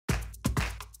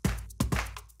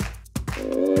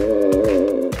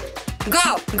Go,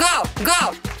 go,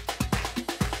 go.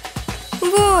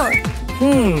 Вот.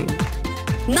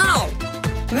 No.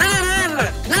 No.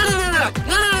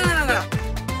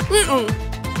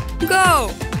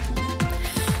 Go.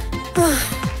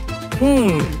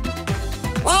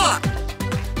 Oh.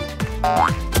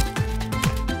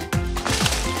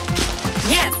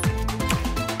 Yes.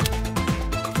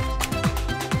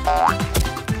 Oh.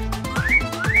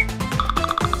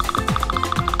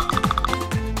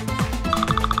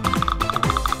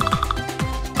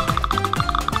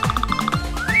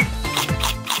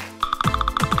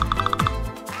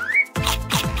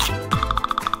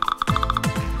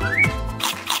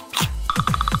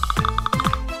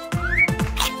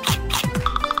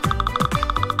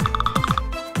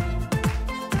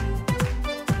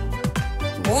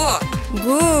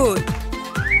 Good.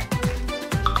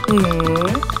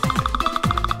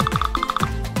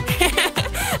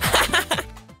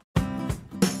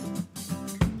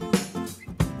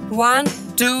 1,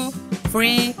 2,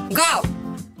 3, go!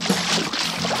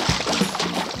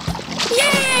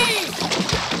 Yay!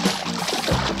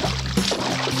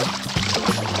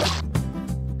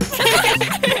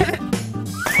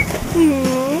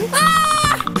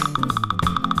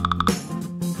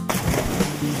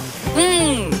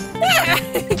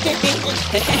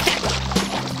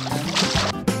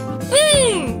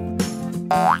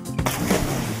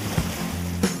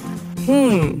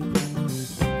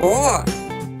 Oh!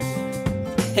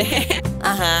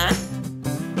 Uh-huh.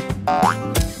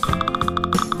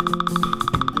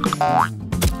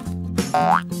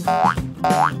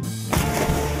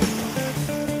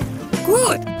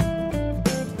 Good.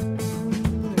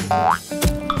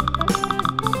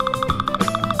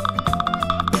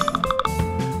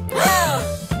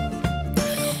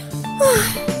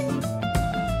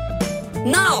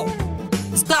 No!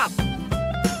 Stop!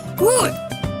 Good!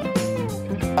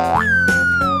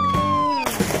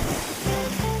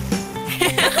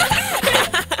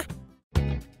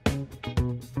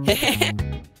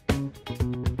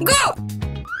 Go!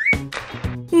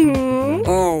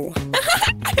 Oh.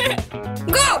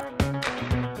 Go!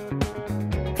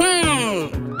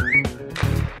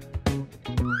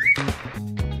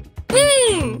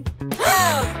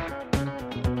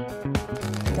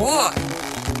 What?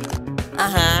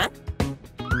 Uh-huh.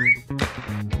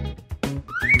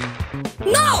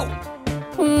 No!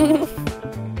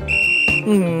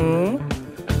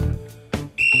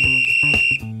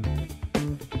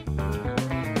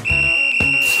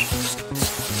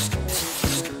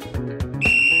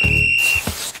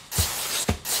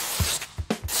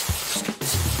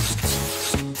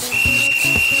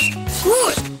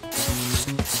 Good.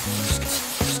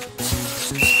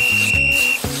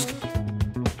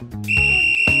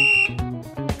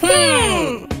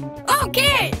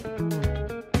 Okay.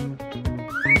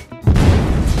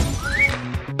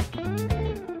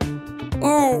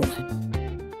 Oh.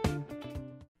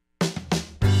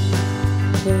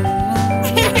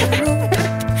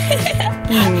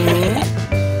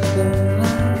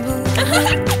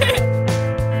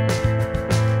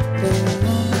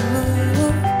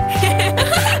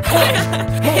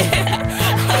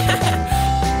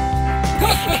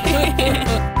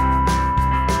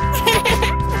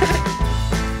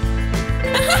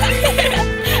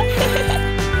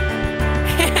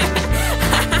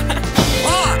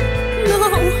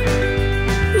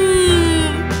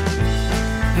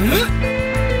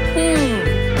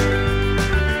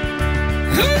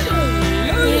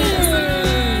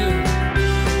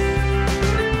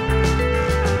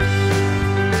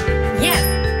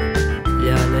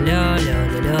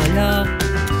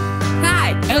 Hi.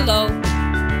 Hello.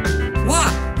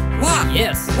 What?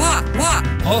 Yes. What?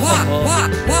 Oh.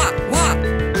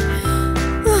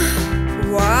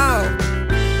 Wow.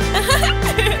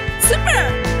 Super.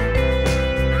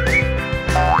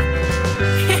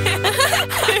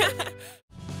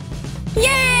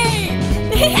 Yay!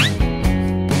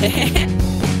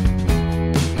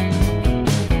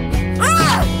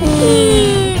 Ah!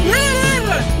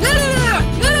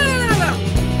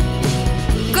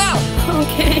 Go.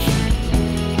 Okay.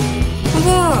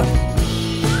 What?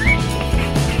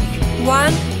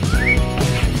 1,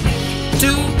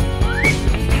 2,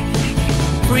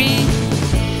 3.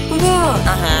 What?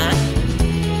 Uh-huh.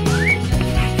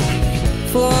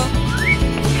 4,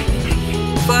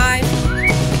 5,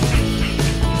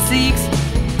 6.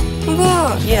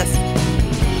 What? Yes.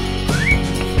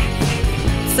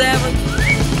 7,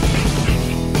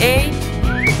 8,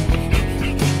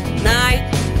 9.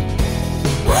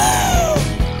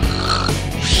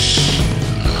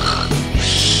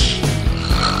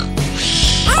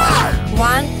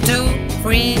 1, 2,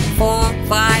 3, 4,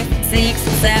 5, 6,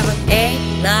 7, 8,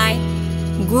 9.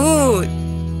 Good.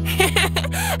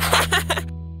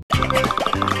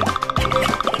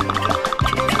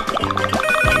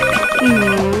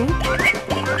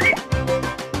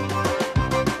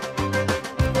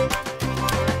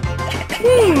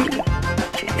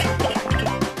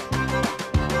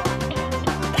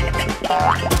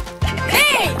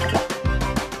 Hey!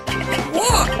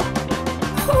 What?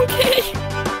 Okay.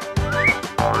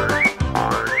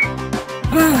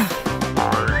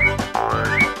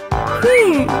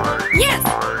 Yes.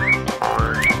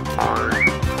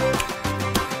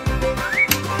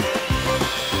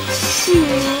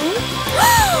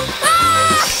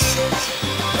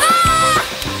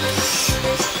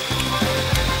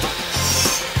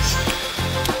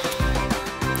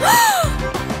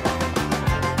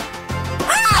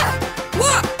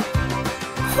 What?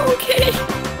 Okay.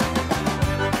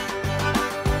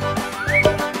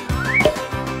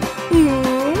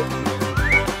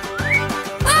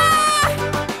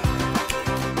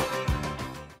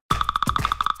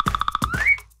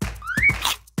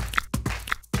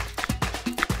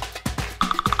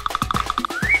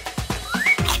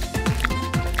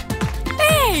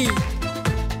 Hey!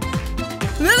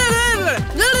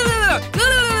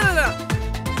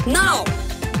 No!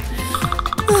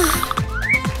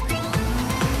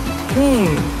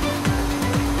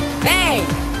 Hey!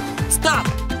 Stop!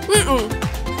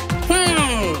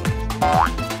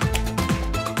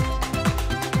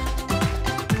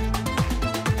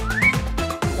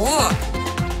 What?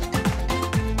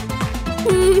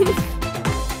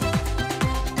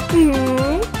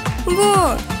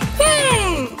 What?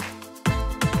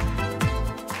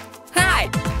 Hi!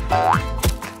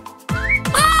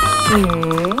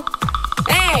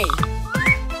 Hey!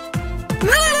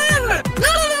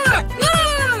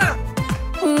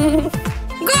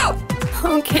 Go!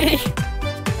 Okay.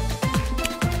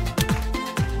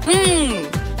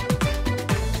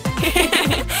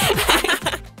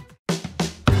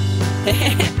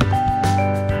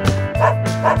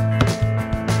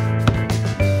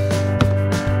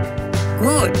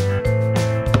 Good.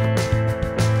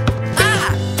 Ah!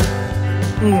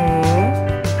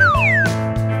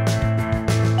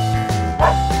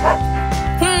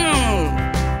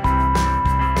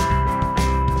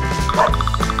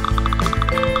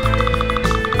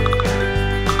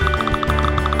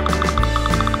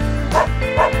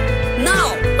 No!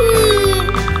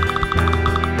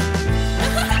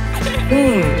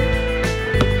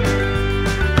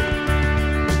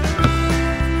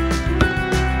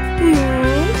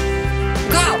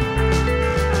 Go!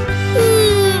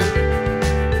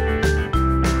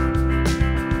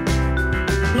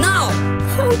 No!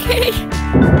 Okay.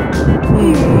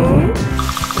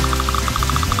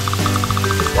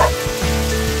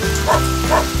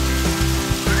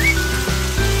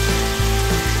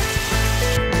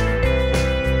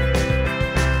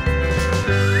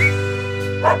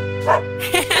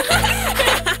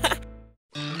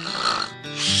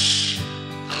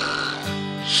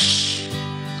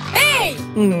 Hey!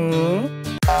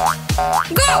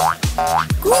 Go!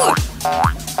 Good!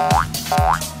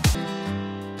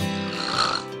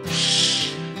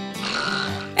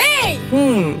 Hey!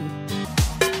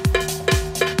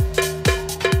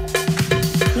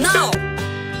 No!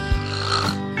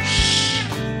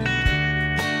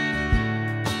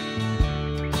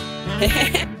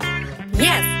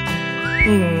 Yes!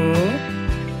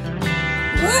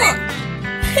 What?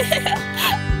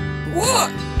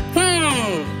 What?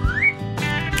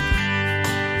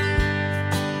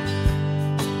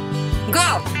 Go!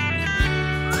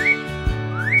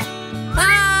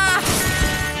 Ah!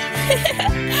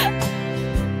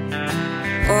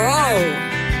 Oh!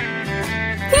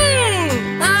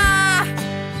 Ah!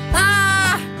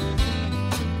 Ah!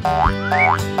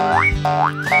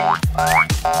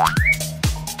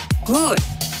 Good!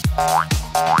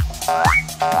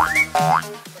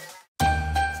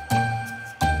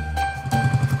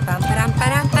 Pam, param,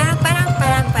 param, param, param,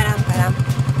 param, param, param.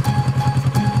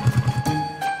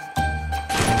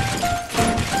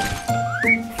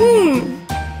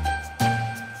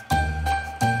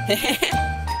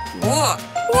 Whoa!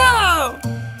 Whoa!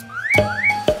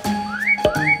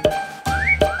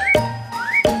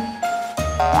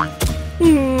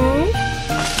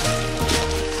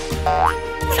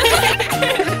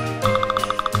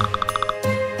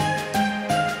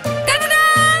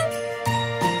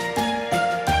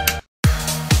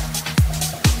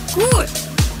 Good!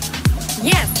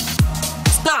 Yes!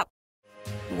 Stop!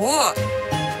 What?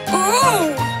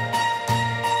 Oh!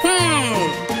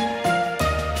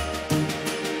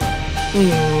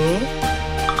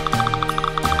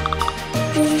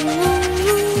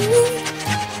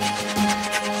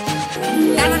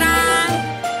 Ta-da-da!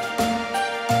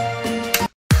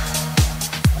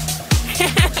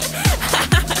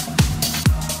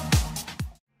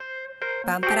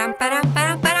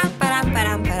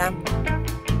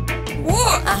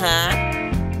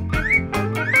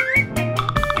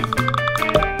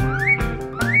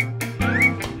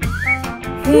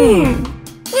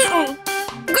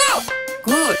 Go!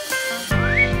 Good.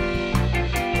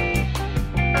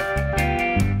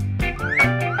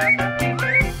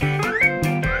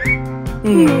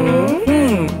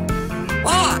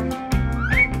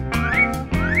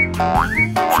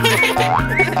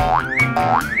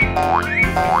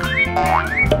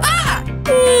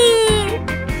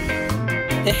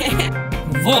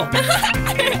 Во!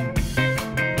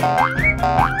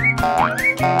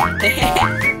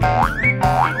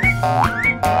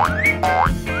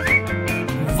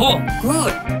 Во!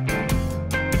 Good.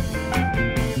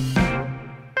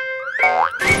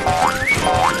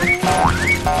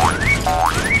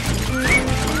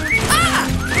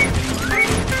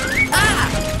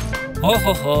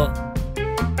 Хо-хо-хо!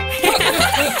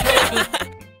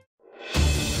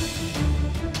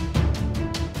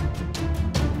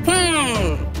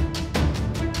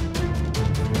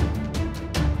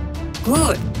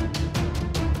 Good.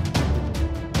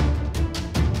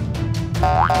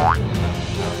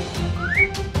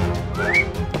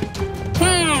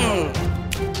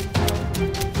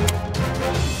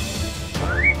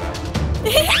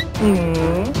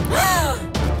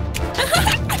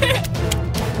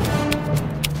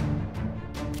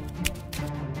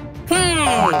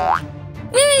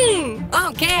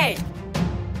 Okay.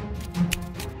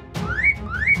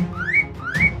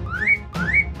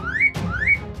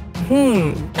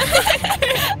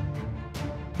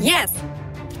 Yes.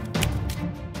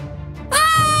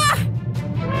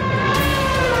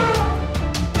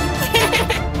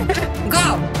 Go.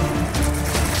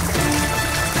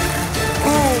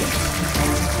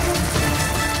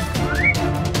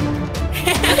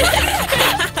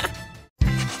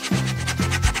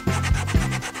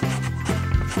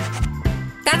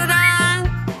 Da-da-da.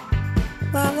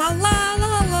 La la la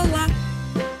la la la.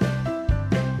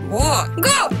 Whoa.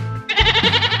 Go.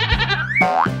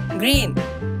 Green.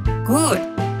 Good.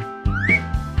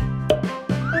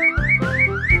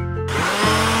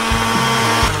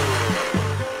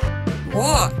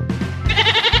 Whoa.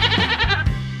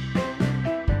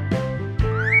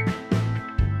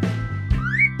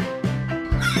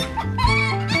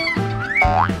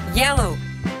 Yellow.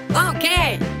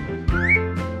 Okay.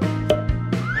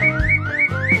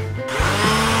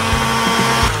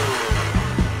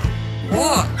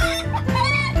 Whoa.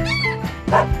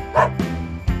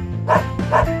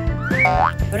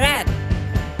 Red.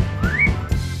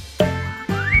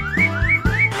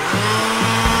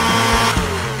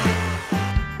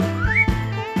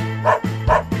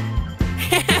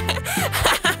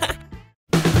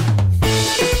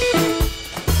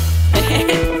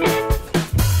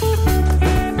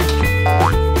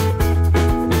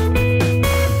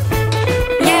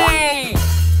 Yay!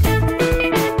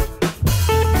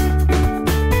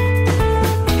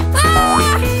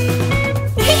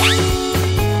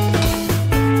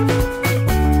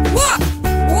 Whoa!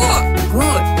 Whoa!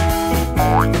 Good.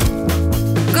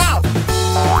 Go.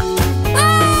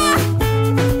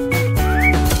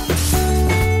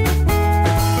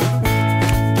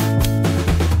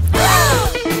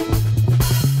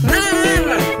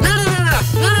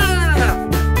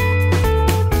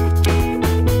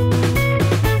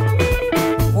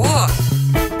 Whoa.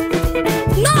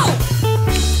 No.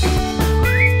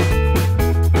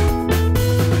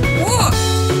 Whoa.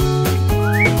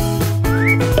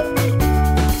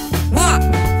 Whoa.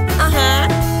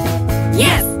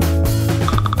 Yes.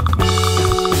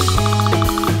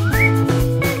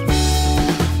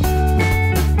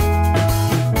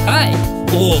 Hi!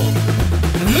 Oh!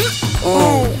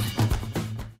 Oh.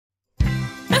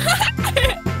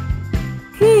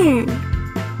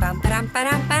 Pam param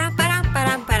param param param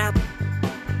param param.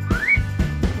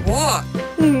 Whoa.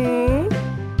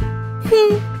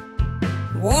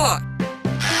 Whoa.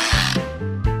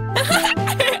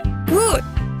 Good.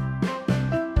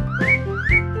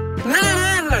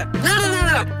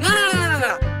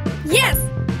 Yes.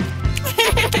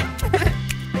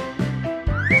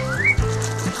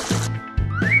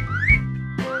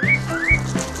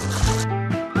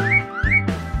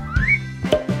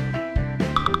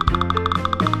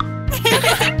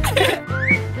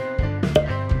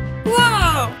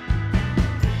 Whoa.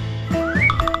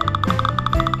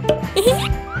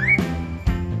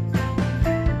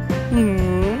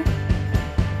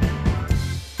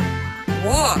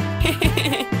 Whoa.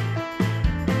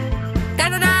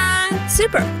 Da-da-da.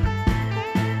 Super.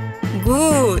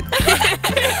 Good.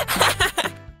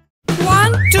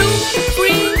 1, 2,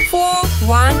 3, 4.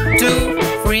 1, 2,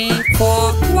 3,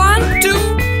 4. 1, 2,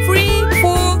 3,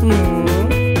 4.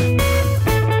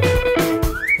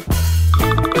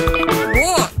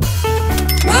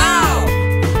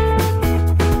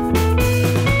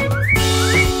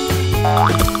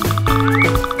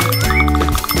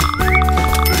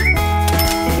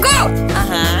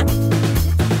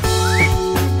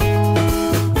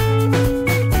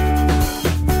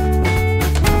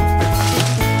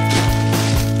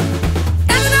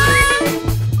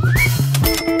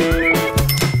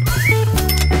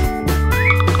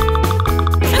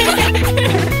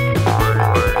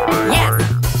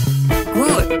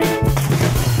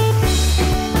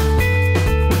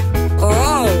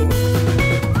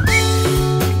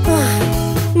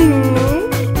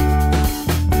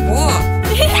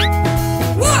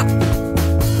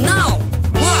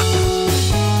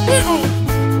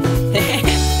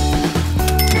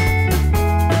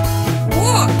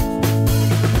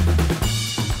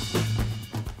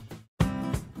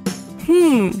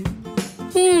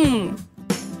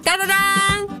 Da-da-da!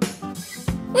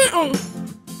 What?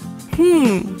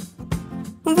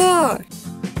 Da-da-da!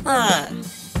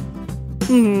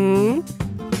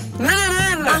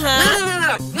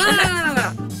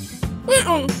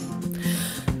 What?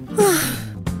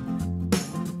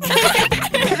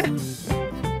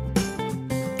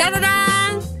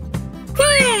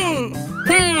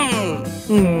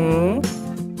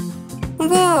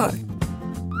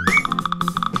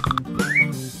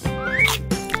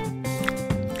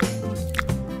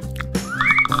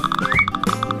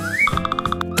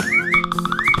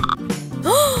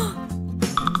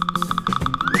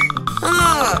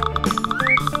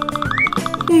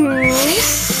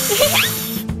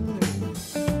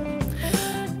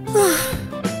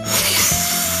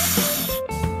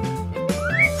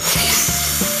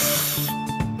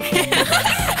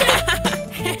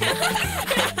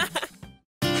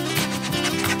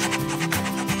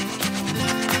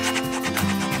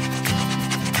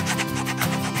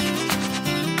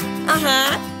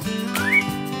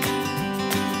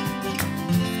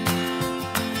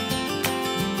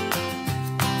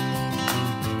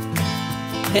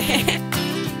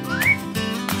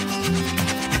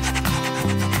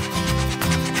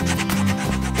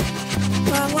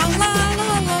 La la la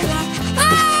la la la.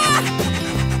 Ah!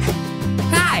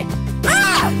 Hi!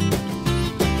 Ah!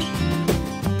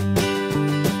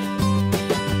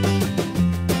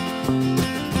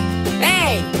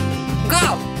 Hey! Go!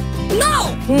 No!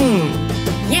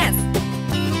 Yes!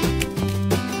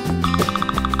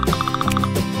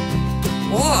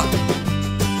 Whoa!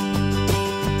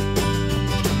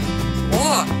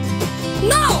 Whoa!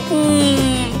 No!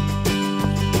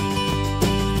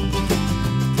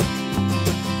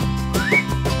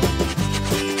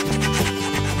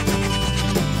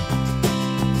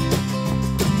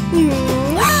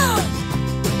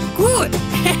 Good! Whoa!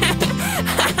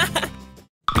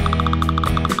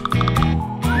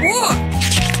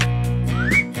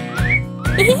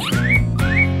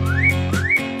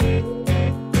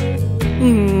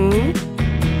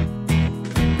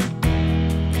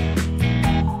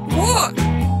 Whoa!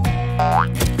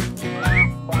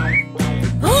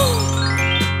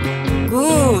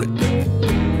 Good!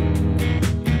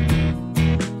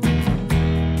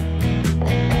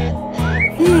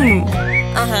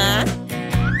 Uh-huh.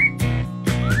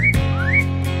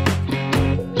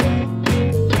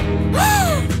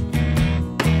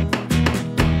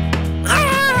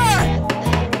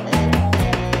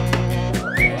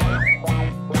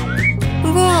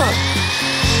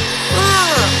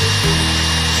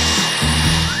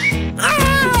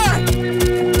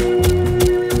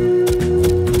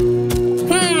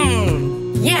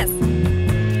 Yes.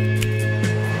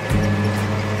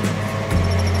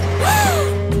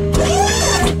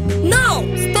 No,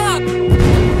 stop.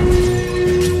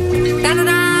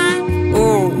 Da-da-da.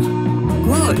 Oh,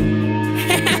 good.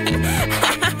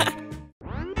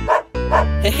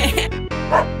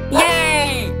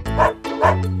 Yay.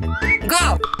 Go.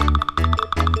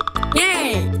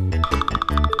 Yay.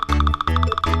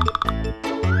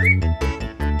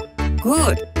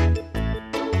 Good.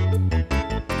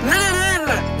 La la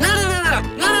la la la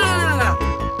la la la.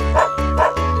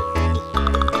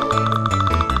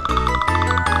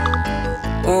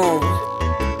 Oh.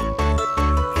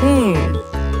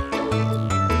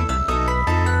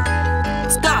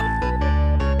 Stop.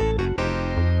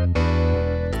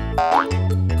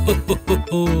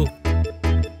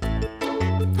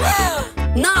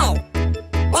 No.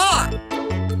 Oh.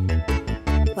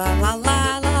 La la la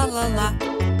la la la.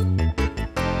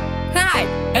 Hi.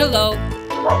 Hello.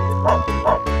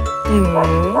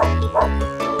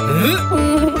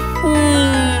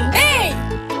 Hey.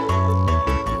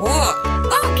 Whoa.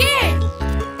 Okay.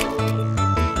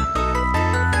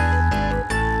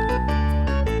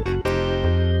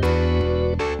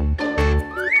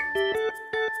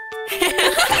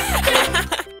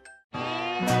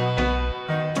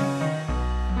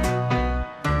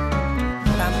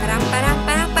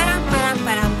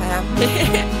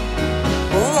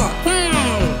 Oh.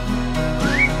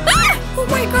 Ah! Oh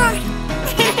my God.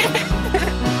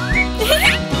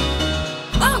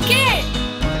 Oh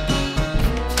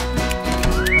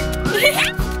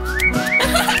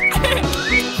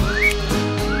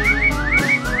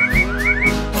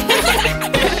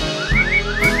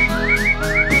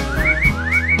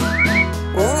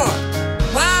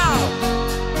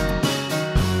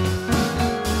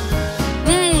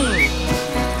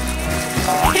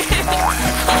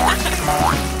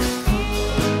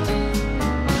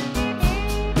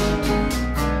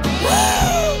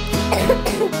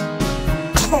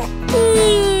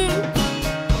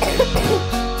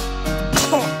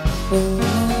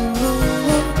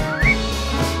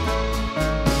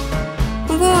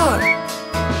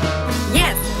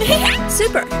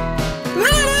Super.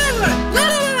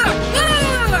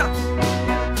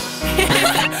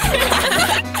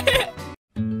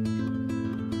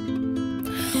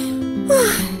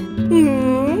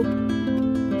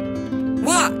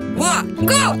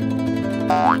 Go!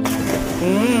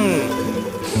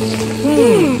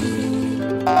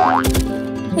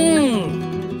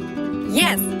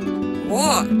 Yes.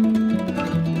 Whoa.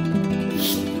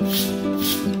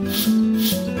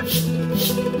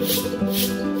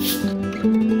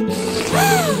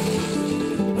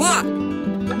 What?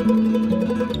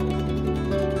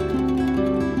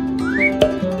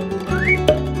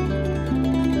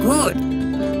 Good.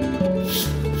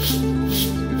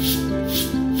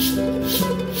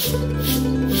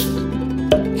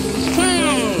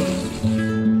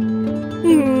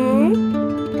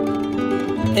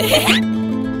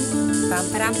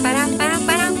 Param, param, param,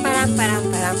 param, param, param,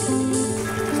 param.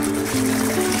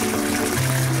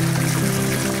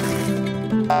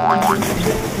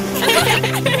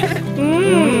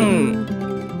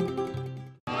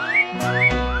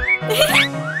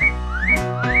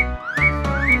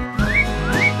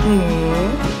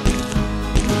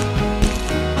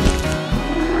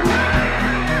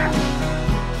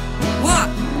 What?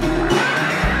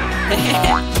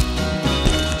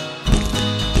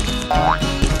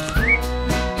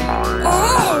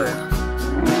 Oh!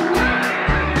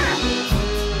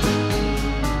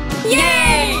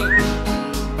 Yay!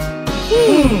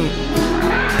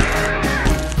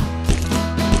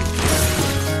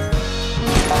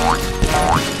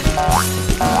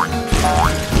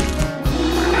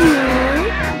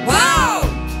 Wow!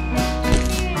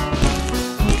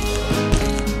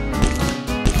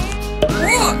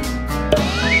 Whoa!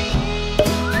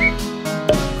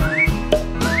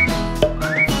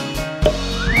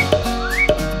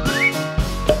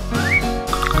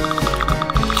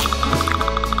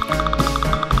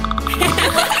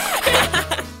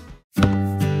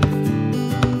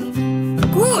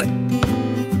 Good.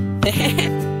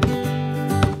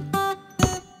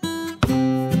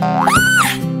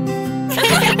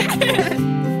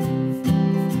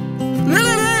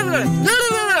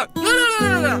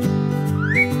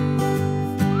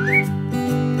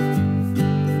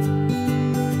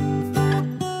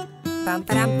 Pam,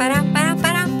 param, param, param,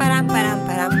 param, param, param,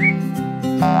 param.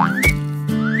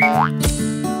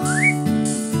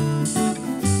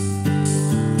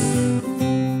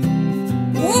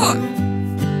 Whoa!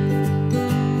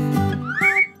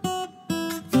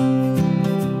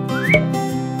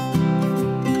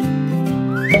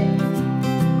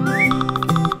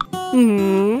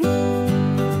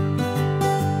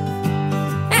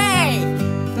 Hey!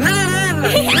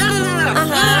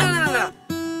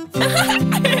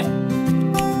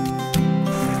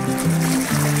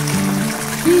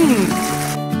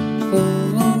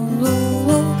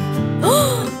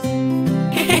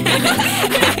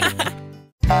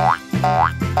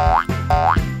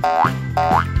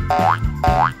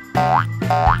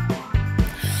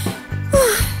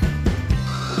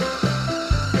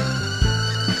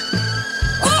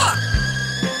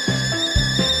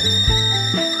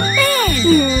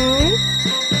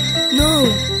 No.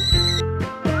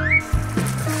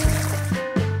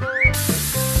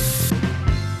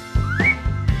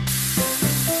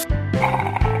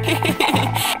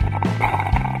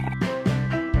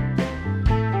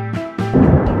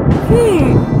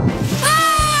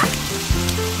 Ah!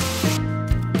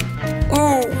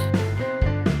 Oh.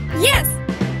 Yes.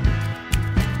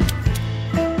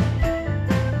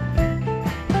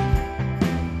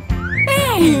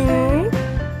 Hey.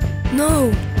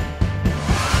 No.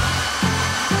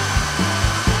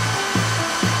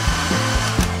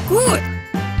 Good.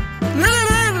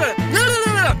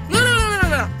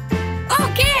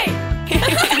 Okay.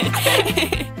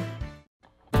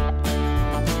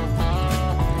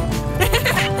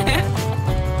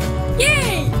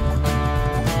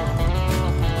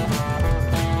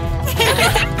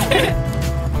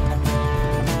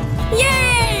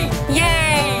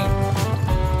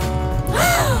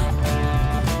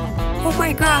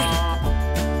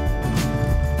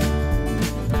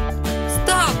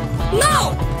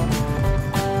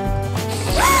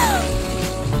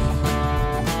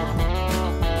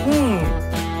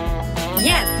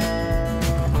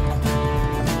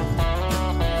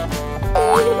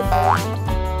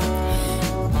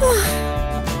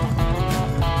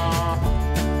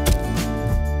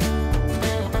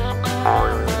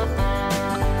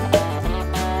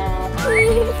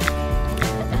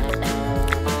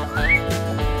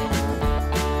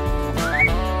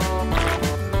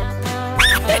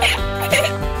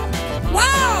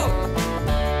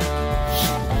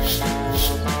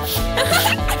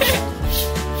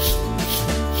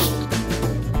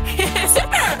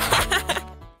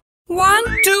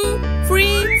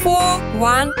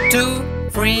 1,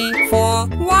 2, 3, 4.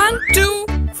 1, 2,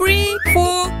 3,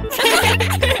 4.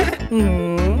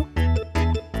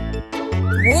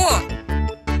 Whoa.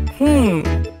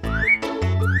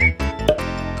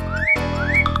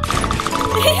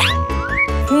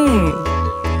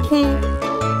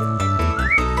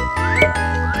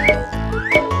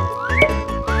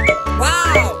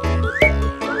 Wow.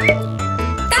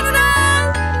 Ta-da-da!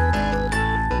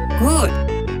 Good.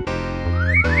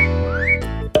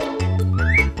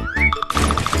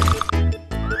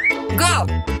 Go.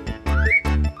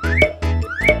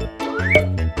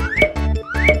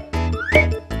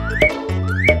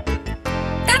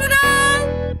 Ta-da-da!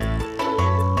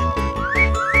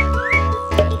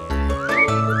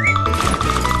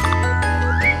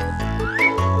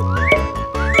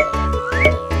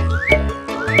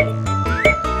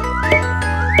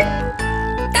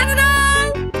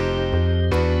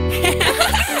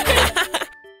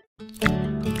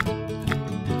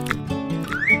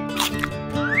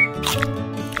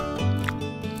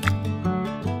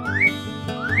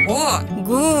 Oh,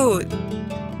 good.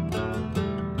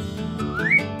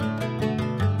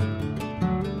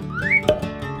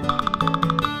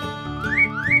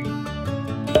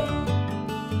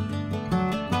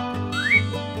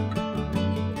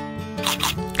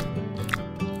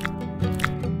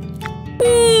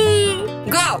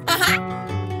 Go.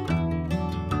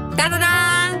 Da-da-da.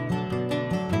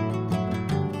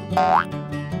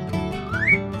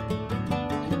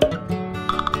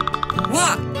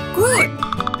 Wow, good.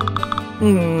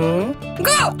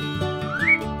 Go.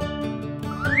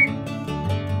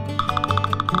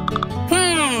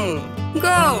 Go.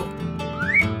 Go.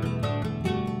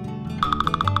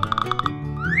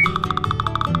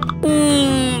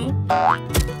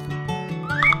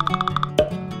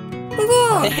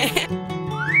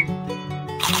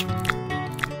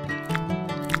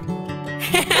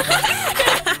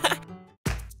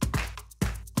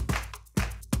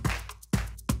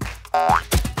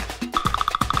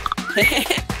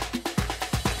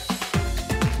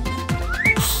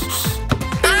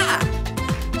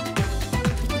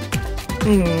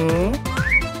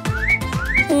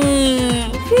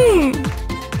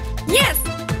 Yes.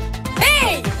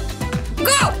 Hey.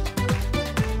 Go.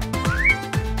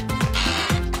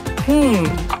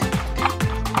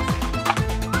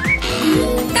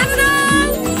 Ta-da-da!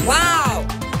 Wow.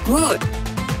 Good.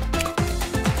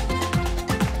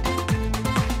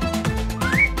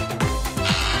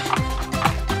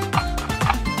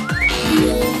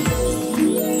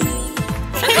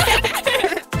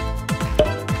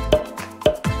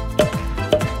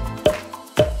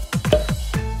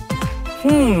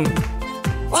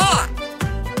 Oh.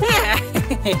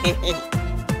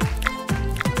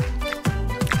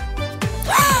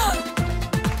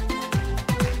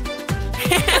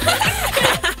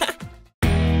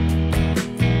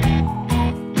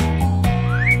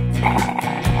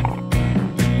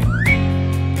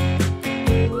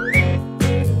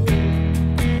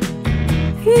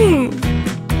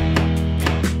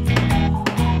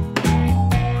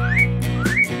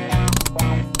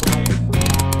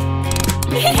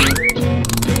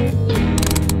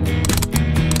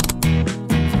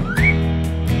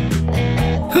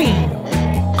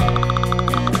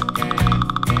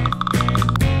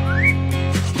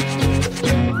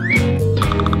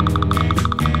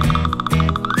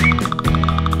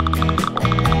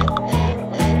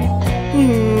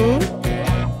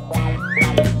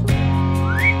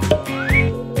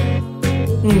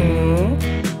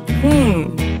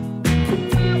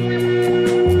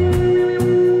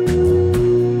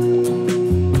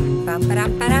 Pam,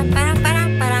 param, param, param.